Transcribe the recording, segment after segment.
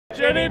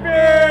Any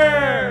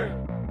beer!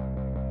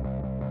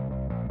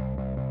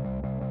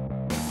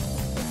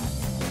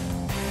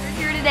 We're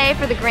here today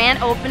for the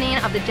grand opening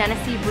of the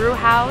Genesee Brew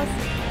House.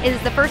 It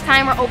is the first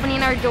time we're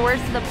opening our doors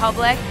to the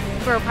public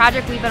for a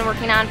project we've been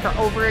working on for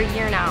over a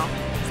year now.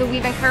 So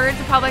we've encouraged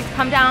the public to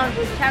come down,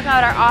 check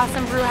out our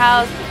awesome brew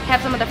house,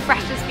 have some of the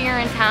freshest beer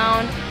in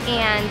town,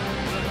 and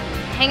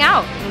hang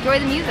out, enjoy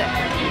the music.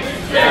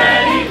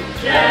 Jenny,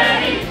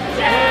 Jenny,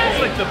 Jenny.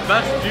 It's like the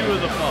best view of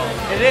the fall.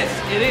 It is.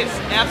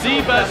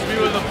 Absolutely The best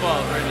view of the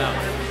fall right now.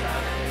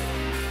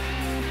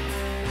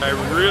 I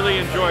really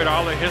enjoyed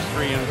all the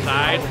history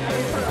inside,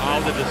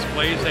 all the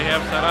displays they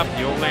have set up,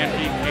 the old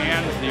antique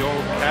cans, the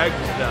old kegs,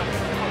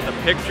 the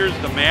pictures,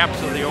 the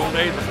maps of the old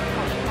days.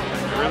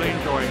 I'm really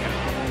enjoying it.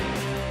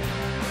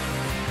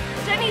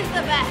 Jenny's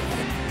the best.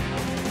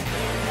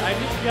 I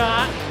just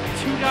got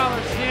 $2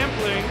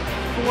 sampling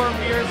 4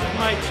 beers of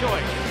my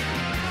choice.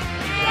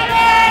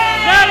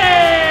 Jenny!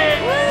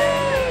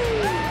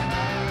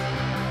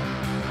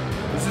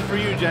 This is for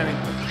you, Jenny.